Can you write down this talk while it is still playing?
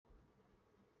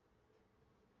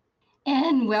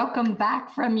And welcome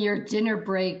back from your dinner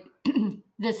break.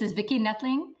 This is Vicki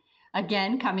Noethling,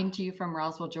 again coming to you from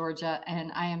Roswell, Georgia,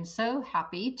 and I am so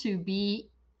happy to be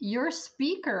your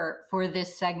speaker for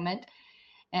this segment.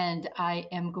 And I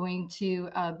am going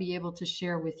to be able to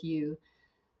share with you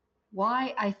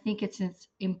why I think it's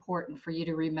important for you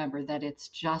to remember that it's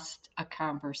just a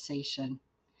conversation.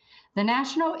 The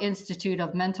National Institute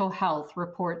of Mental Health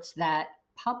reports that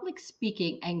public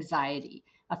speaking anxiety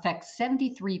affects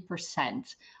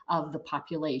 73% of the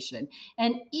population.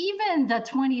 And even the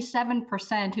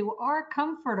 27% who are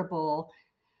comfortable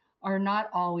are not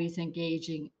always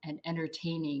engaging and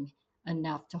entertaining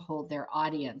enough to hold their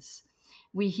audience.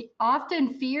 We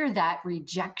often fear that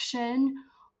rejection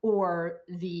or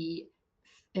the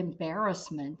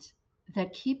embarrassment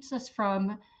that keeps us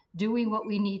from doing what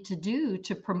we need to do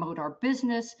to promote our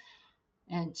business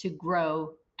and to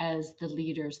grow as the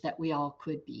leaders that we all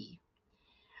could be.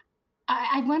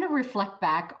 I want to reflect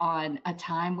back on a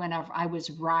time when I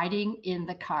was riding in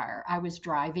the car. I was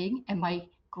driving, and my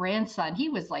grandson, he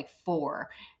was like 4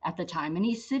 at the time, and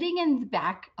he's sitting in the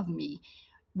back of me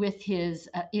with his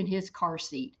in his car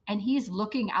seat, and he's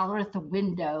looking out at the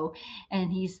window,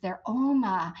 and he's there,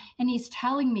 Oma, and he's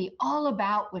telling me all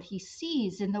about what he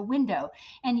sees in the window,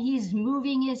 and he's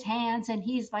moving his hands, and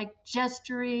he's like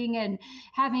gesturing and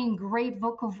having great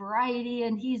vocal variety,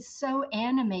 and he's so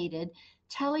animated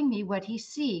telling me what he's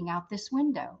seeing out this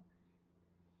window.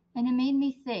 And it made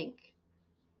me think,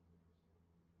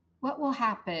 what will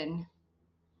happen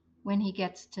when he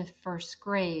gets to first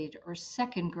grade or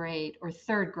second grade or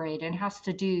third grade and has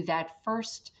to do that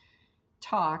first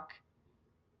talk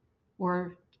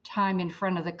or time in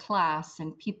front of the class,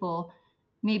 and people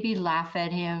maybe laugh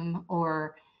at him,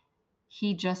 or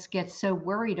he just gets so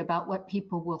worried about what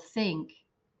people will think.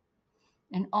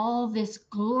 And all this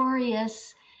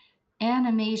glorious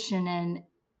animation and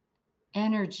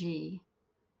energy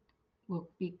will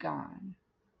be gone.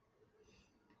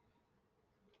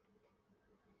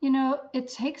 You know, it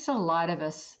takes a lot of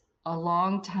us a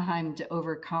long time to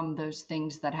overcome those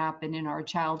things that happen in our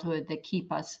childhood that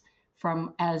keep us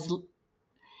from, as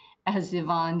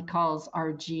Yvonne calls,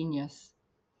 our genius.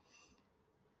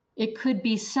 It could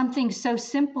be something so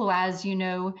simple as,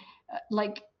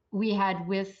 like we had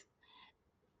with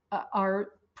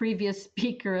our previous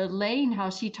speaker, Elaine, how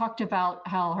she talked about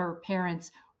how her parents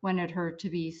wanted her to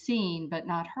be seen but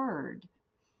not heard.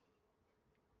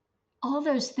 All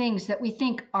those things that we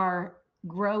think are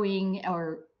growing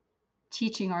or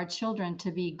teaching our children to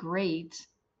be great,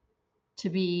 to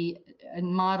be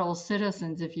model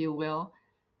citizens, if you will,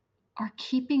 are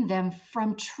keeping them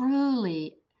from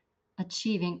truly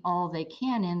achieving all they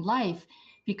can in life,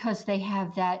 because they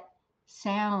have that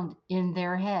sound in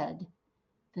their head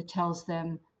that tells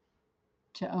them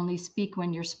to only speak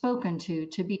when you're spoken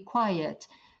to be quiet,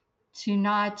 to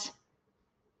not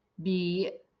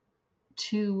be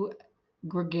too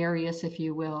gregarious, if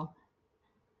you will.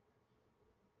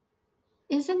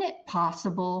 Isn't it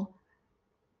possible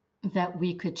that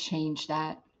we could change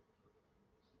that?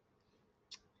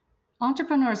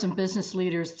 Entrepreneurs and business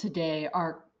leaders today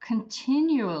are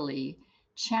continually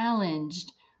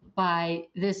challenged by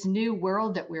this new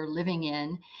world that we're living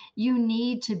in. You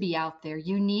need to be out there.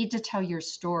 You need to tell your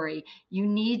story. You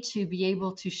need to be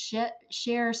able to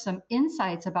share some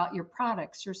insights about your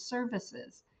products, your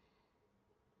services.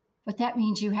 But that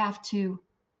means you have to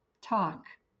talk.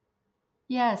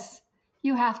 Yes,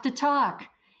 you have to talk.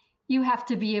 You have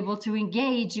to be able to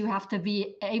engage. You have to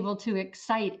be able to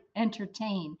excite,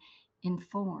 entertain,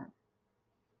 inform.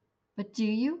 But do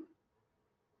you?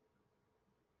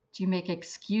 Do you make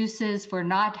excuses for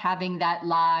not having that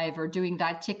live or doing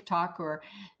that TikTok or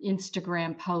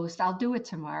Instagram post? I'll do it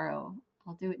tomorrow.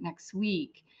 I'll do it next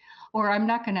week. Or I'm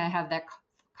not going to have that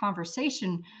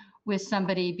conversation with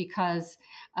somebody because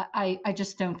I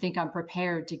just don't think I'm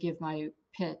prepared to give my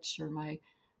pitch or my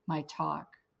talk.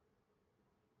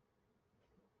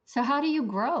 So how do you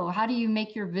grow? How do you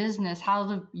make your business? How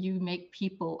do you make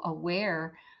people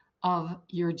aware of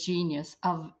your genius,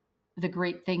 of the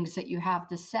great things that you have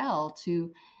to sell,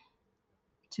 to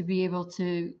be able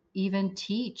to even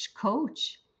teach,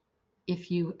 coach, if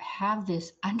you have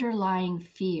this underlying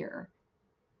fear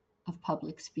of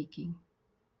public speaking?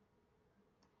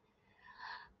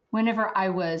 Whenever I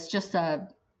was just a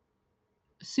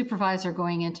supervisor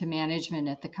going into management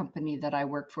at the company that I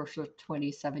worked for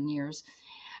 27 years,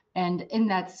 and in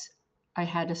that I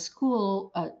had a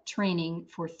school training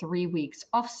for 3 weeks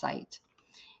offsite.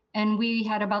 And we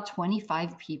had about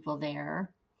 25 people there.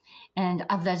 And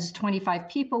of those 25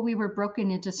 people, we were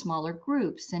broken into smaller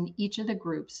groups, and each of the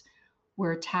groups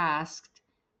were tasked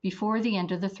before the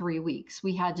end of the 3 weeks,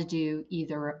 we had to do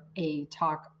either a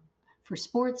talk for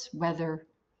sports, weather,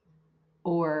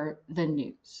 or the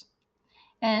news.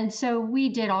 And so we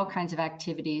did all kinds of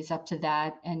activities up to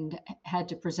that and had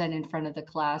to present in front of the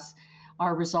class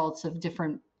our results of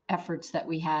different efforts that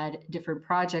we had, different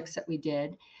projects that we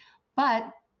did.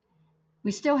 But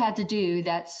we still had to do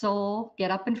that sole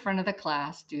get up in front of the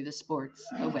class, do the sports,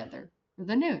 the weather, or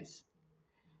the news.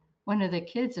 One of the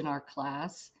kids in our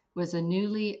class was a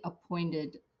newly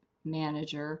appointed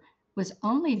manager, was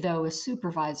only though a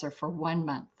supervisor for 1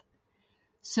 month.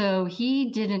 So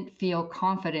he didn't feel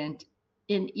confident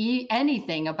in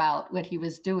anything about what he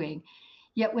was doing.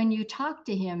 Yet when you talk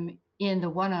to him in the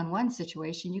one-on-one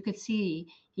situation, you could see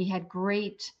he had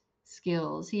great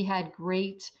skills, he had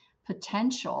great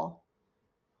potential,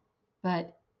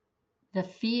 but the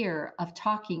fear of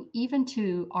talking even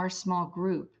to our small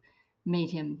group made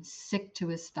him sick to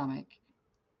his stomach.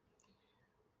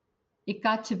 It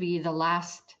got to be the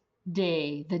last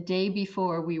day, the day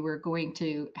before we were going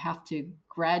to have to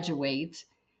graduate.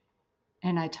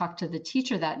 And I talked to the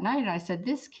teacher that night and I said,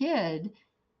 this kid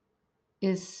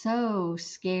is so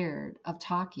scared of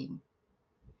talking.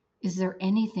 Is there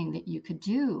anything that you could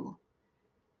do?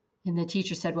 And the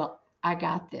teacher said, well, I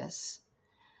got this.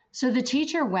 So the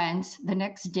teacher went the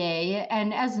next day,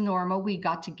 and as normal, we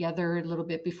got together a little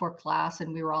bit before class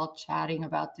and we were all chatting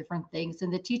about different things.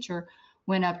 And the teacher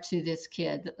went up to this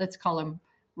kid, let's call him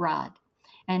Rod.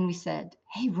 And we said,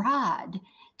 hey, Rod,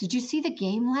 did you see the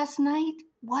game last night?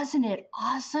 Wasn't it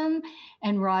awesome?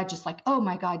 And Rod just like, oh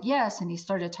my God, yes. And he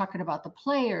started talking about the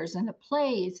players and the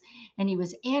plays, and he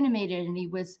was animated and he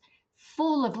was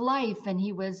full of life, and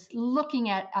he was looking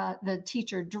at the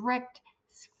teacher direct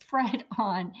right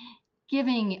on,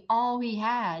 giving all he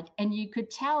had. And you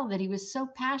could tell that he was so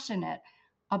passionate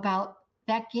about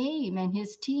that game and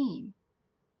his team.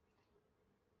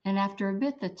 And after a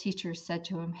bit, the teacher said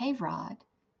to him, hey, Rod,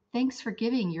 thanks for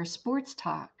giving your sports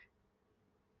talk.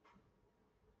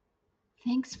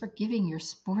 Thanks for giving your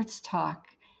sports talk.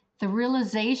 The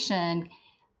realization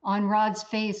on Rod's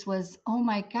face was, oh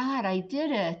my God, I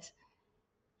did it.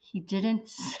 He didn't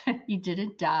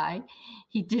die.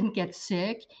 He didn't get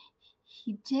sick.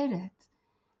 He did it.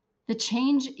 The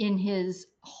change in his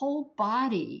whole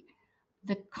body,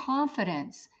 the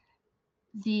confidence,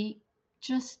 the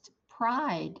just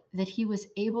pride that he was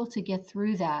able to get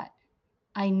through that,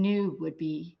 I knew would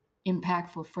be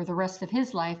impactful for the rest of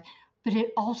his life, but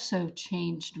it also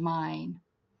changed mine.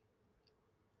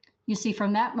 You see,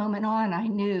 from that moment on, I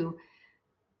knew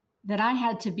that I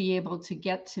had to be able to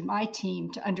get to my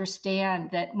team to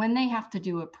understand that when they have to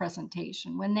do a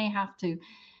presentation, when they have to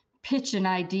pitch an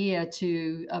idea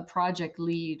to a project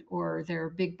lead or their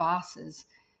big bosses,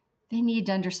 they need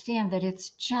to understand that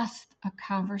it's just a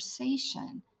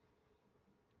conversation.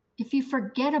 If you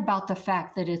forget about the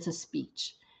fact that it's a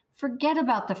speech, forget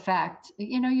about the fact,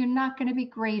 you're not going to be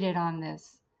graded on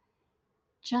this.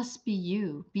 Just be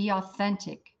you, be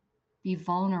authentic, be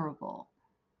vulnerable,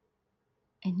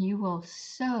 and you will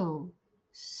so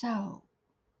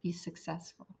be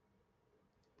successful.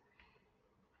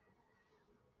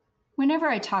 Whenever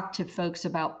I talk to folks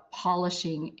about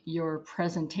polishing your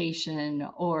presentation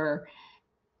or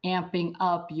amping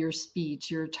up your speech,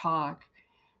 your talk,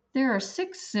 there are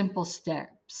 6 simple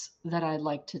steps that I'd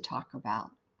like to talk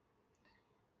about.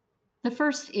 The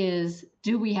first is,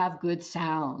 do we have good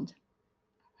sound?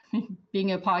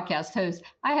 Being a podcast host,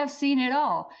 I have seen it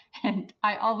all, and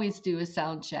I always do a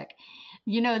sound check.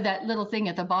 You know that little thing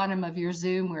at the bottom of your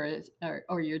Zoom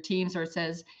or your Teams where it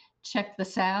says, check the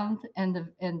sound and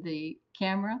the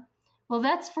camera? Well,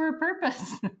 that's for a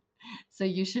purpose. So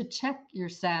you should check your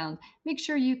sound. Make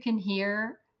sure you can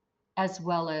hear as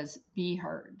well as be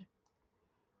heard.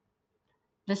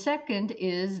 The second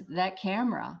is that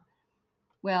camera.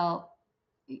 Well,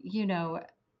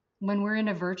 when we're in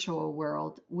a virtual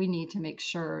world, we need to make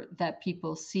sure that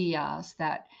people see us,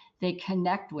 that they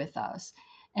connect with us.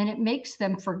 And it makes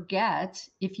them forget,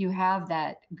 if you have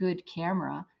that good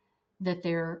camera, that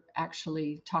they're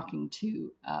actually talking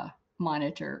to a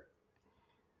monitor.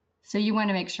 So you want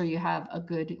to make sure you have a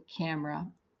good camera.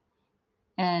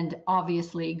 And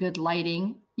obviously good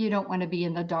lighting. You don't want to be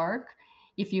in the dark.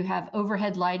 If you have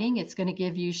overhead lighting, it's going to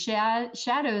give you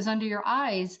shadows under your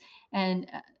eyes. And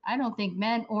I don't think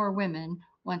men or women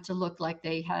want to look like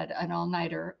they had an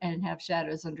all-nighter and have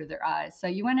shadows under their eyes. So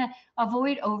you want to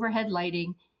avoid overhead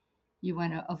lighting. You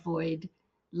want to avoid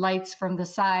lights from the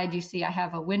side. You see, I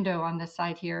have a window on the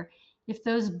side here. If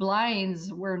those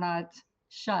blinds were not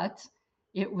shut,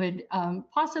 it would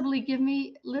possibly give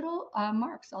me little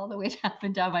marks all the way up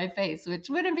and down my face, which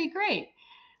wouldn't be great.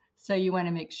 So you want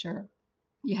to make sure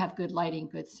You have good lighting,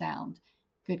 good sound,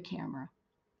 good camera.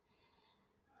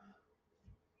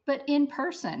 But in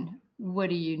person, what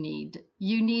do you need?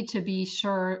 You need to be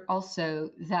sure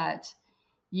also that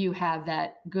you have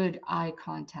that good eye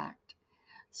contact.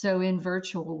 So in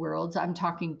virtual worlds, I'm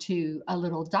talking to a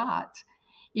little dot.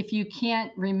 If you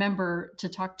can't remember to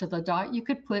talk to the dot, you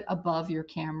could put above your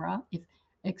camera, if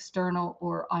external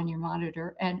or on your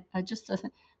monitor, and just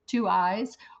two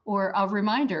eyes or a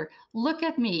reminder, look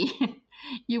at me.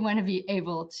 You want to be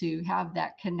able to have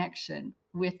that connection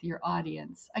with your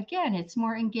audience. Again, it's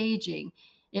more engaging.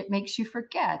 It makes you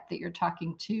forget that you're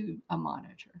talking to a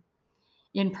monitor.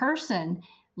 In person,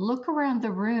 look around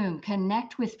the room,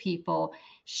 connect with people,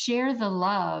 share the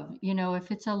love. You know, if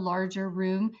it's a larger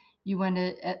room, you want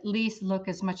to at least look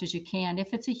as much as you can.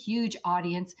 If it's a huge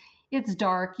audience, it's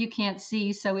dark, you can't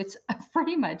see, so it's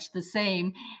pretty much the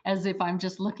same as if I'm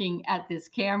just looking at this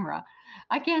camera.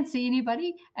 I can't see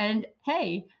anybody, and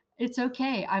hey, it's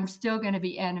okay. I'm still going to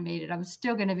be animated. I'm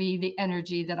still going to be the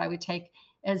energy that I would take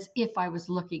as if I was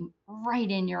looking right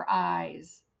in your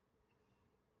eyes.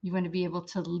 You want to be able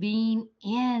to lean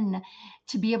in,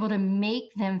 to be able to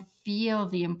make them feel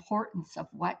the importance of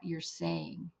what you're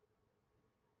saying.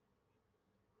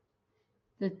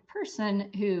 The person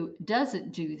who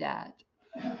doesn't do that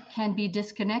can be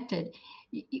disconnected.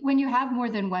 When you have more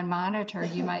than one monitor,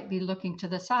 you might be looking to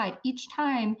the side. Each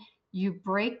time you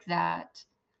break that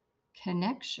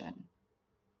connection,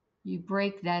 you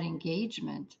break that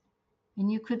engagement,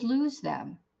 and you could lose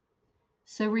them.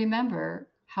 So remember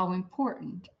how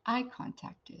important eye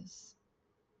contact is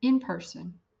in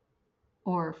person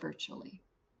or virtually.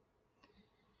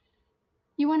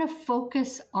 You want to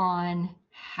focus on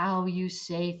how you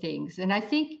say things. And I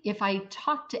think if I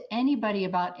talk to anybody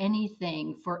about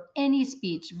anything for any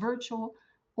speech, virtual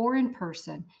or in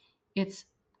person, it's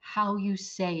how you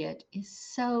say it is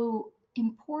so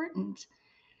important.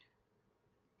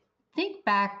 Think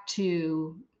back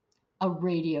to a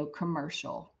radio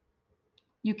commercial.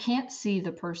 You can't see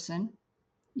the person,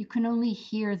 you can only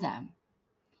hear them.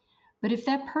 But if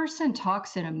that person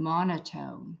talks in a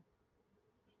monotone,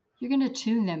 you're going to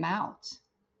tune them out.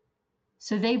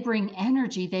 So they bring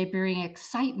energy, they bring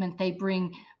excitement, they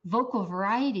bring vocal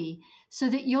variety so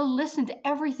that you'll listen to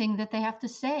everything that they have to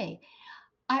say.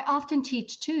 I often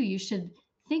teach too, you should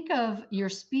think of your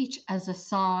speech as a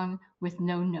song with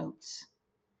no notes.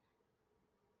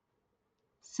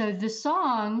 So the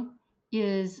song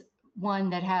is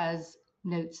one that has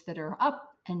notes that are up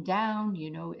and down, you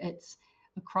know, it's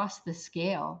across the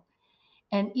scale.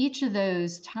 And each of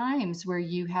those times where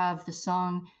you have the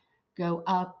song go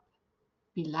up,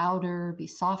 be louder, be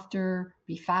softer,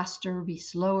 be faster, be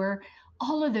slower,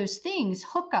 all of those things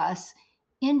hook us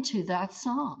into that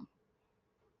song.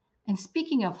 And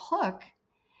speaking of hook,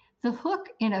 the hook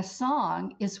in a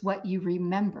song is what you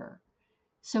remember.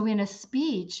 So in a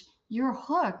speech, your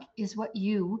hook is what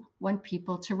you want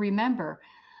people to remember.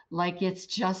 Like it's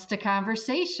just a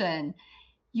conversation.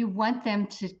 You want them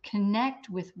to connect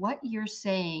with what you're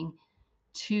saying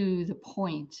to the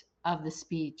point of the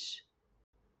speech.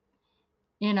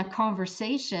 In a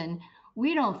conversation,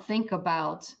 we don't think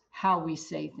about how we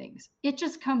say things, it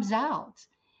just comes out.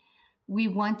 We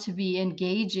want to be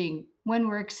engaging when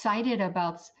we're excited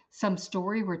about some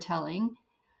story we're telling,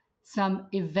 some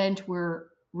event we're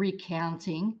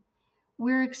recounting.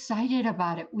 We're excited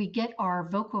about it. We get our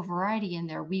vocal variety in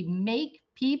there. We make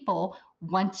people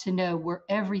want to know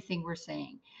everything we're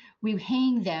saying. We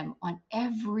hang them on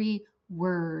every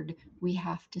word we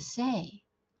have to say.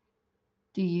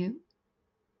 Do you?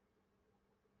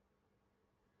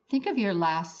 Think of your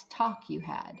last talk you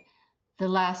had, the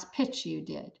last pitch you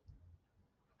did.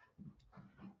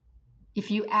 If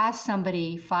you ask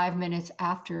somebody 5 minutes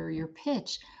after your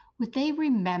pitch, would they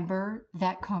remember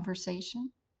that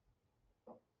conversation?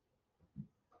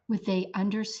 Would they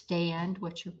understand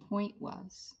what your point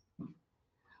was?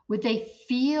 Would they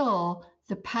feel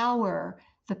the power,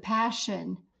 the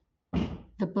passion,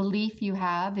 the belief you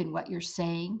have in what you're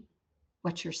saying,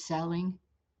 what you're selling?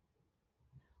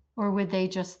 Or would they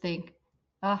just think,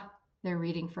 they're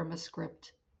reading from a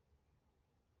script?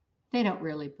 They don't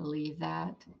really believe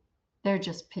that. They're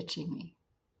just pitching me.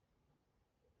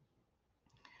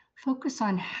 Focus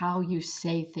on how you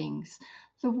say things.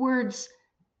 The words,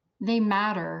 they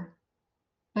matter,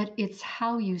 but it's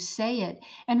how you say it.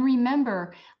 And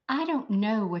remember, I don't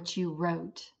know what you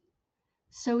wrote.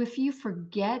 So if you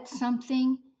forget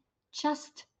something,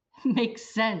 just make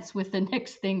sense with the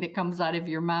next thing that comes out of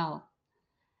your mouth.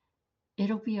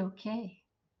 It'll be okay.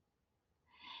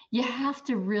 You have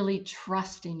to really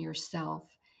trust in yourself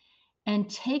and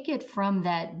take it from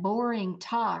that boring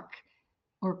talk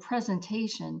or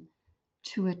presentation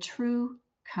to a true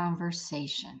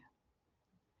conversation.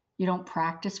 You don't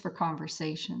practice for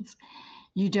conversations.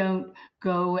 You don't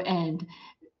go and,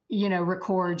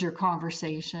 record your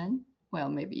conversation. Well,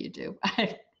 maybe you do.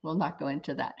 I will not go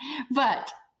into that.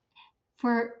 But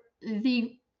for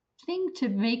the thing to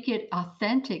make it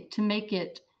authentic, to make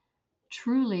it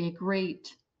truly a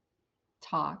great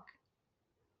talk,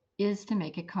 is to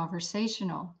make it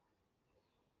conversational.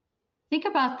 Think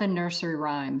about the nursery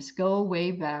rhymes. Go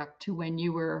way back to when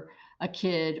you were a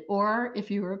kid, or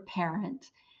if you were a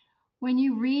parent. When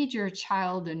you read your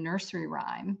child a nursery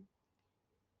rhyme,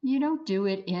 you don't do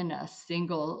it in a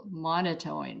single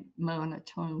monotone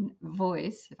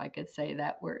voice, if I could say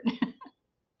that word.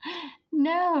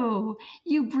 No,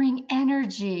 you bring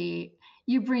energy.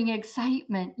 You bring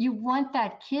excitement. You want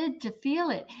that kid to feel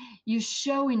it. You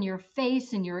show in your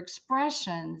face and your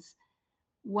expressions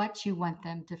what you want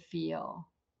them to feel.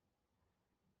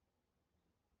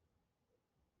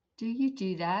 Do you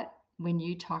do that when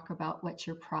you talk about what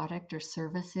your product or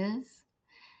service is?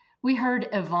 We heard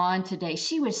Yvonne today.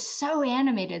 She was so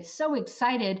animated, so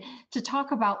excited to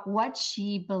talk about what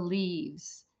she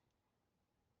believes,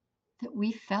 that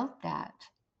we felt that.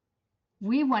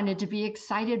 We wanted to be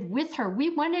excited with her. We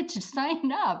wanted to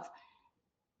sign up.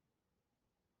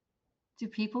 Do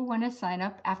people want to sign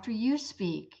up after you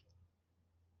speak?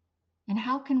 And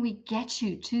how can we get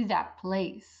you to that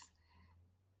place?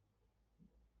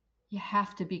 You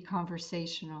have to be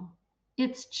conversational.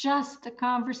 It's just a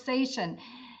conversation.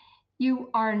 You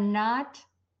are not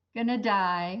going to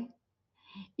die.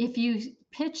 If you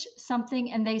pitch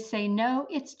something and they say no,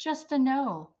 it's just a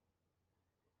no.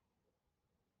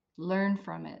 Learn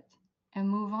from it and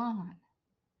move on.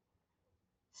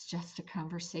 It's just a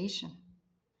conversation.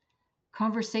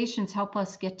 Conversations help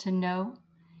us get to know,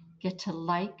 get to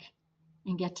like,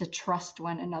 and get to trust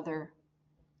one another.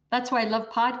 That's why I love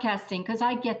podcasting, because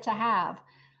I get to have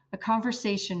a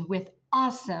conversation with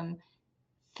awesome,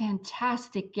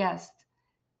 fantastic guests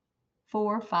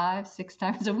 4, 5, 6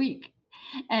 times a week.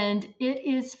 And it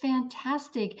is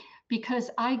fantastic because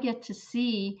I get to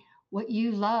see what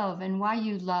you love and why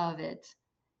you love it,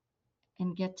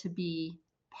 and get to be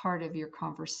part of your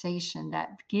conversation,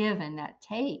 that give and that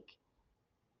take.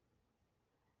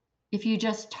 If you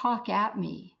just talk at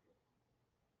me,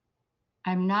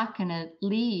 I'm not going to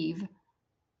leave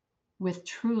with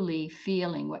truly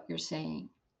feeling what you're saying.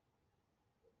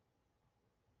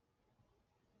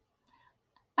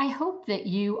 I hope that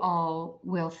you all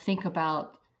will think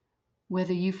about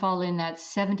whether you fall in that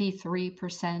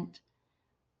 73%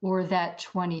 or that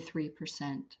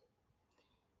 23%.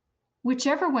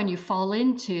 Whichever one you fall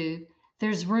into,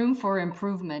 there's room for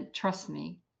improvement, trust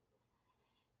me.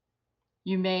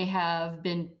 You may have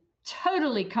been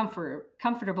totally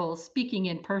comfortable speaking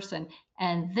in person,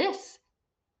 and this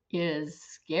is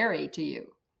scary to you.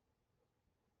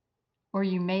 Or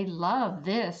you may love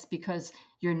this because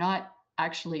you're not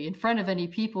actually in front of any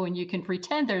people and you can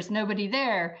pretend there's nobody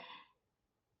there.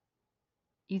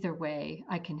 Either way,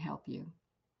 I can help you.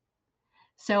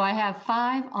 So I have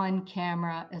 5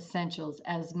 on-camera essentials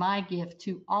as my gift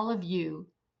to all of you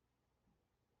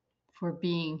for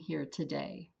being here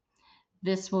today.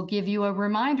 This will give you a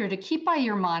reminder to keep by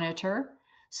your monitor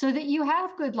so that you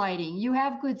have good lighting, you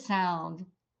have good sound,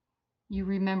 you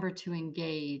remember to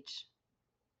engage.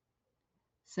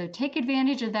 So take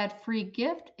advantage of that free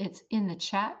gift. It's in the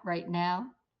chat right now.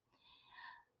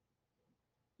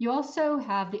 You also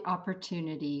have the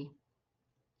opportunity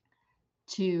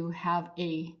to have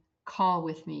a call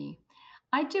with me.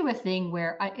 I do a thing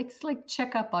where it's like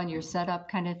check up on your setup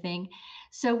kind of thing.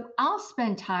 So I'll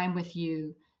spend time with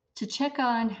you to check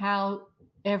on how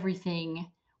everything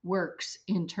works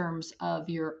in terms of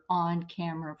your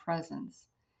on-camera presence,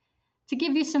 to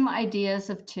give you some ideas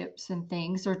of tips and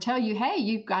things, or tell you, hey,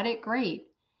 you've got it great.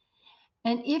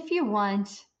 And if you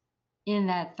want in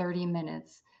that 30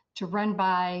 minutes to run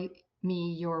by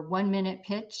me your 1-minute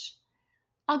pitch,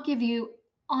 I'll give you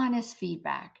honest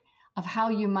feedback of how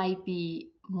you might be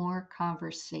more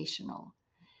conversational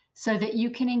so that you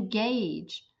can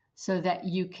engage, so that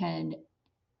you can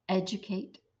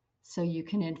educate, so you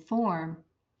can inform.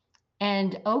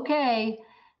 And okay,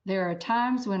 there are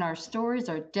times when our stories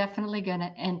are definitely going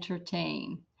to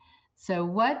entertain. So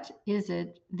what is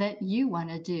it that you want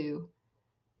to do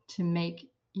to make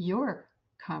your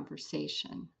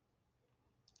conversation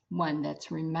one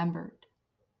that's remembered?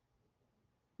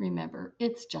 Remember,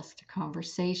 it's just a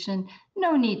conversation.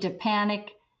 No need to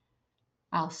panic.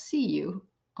 I'll see you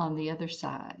on the other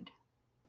side.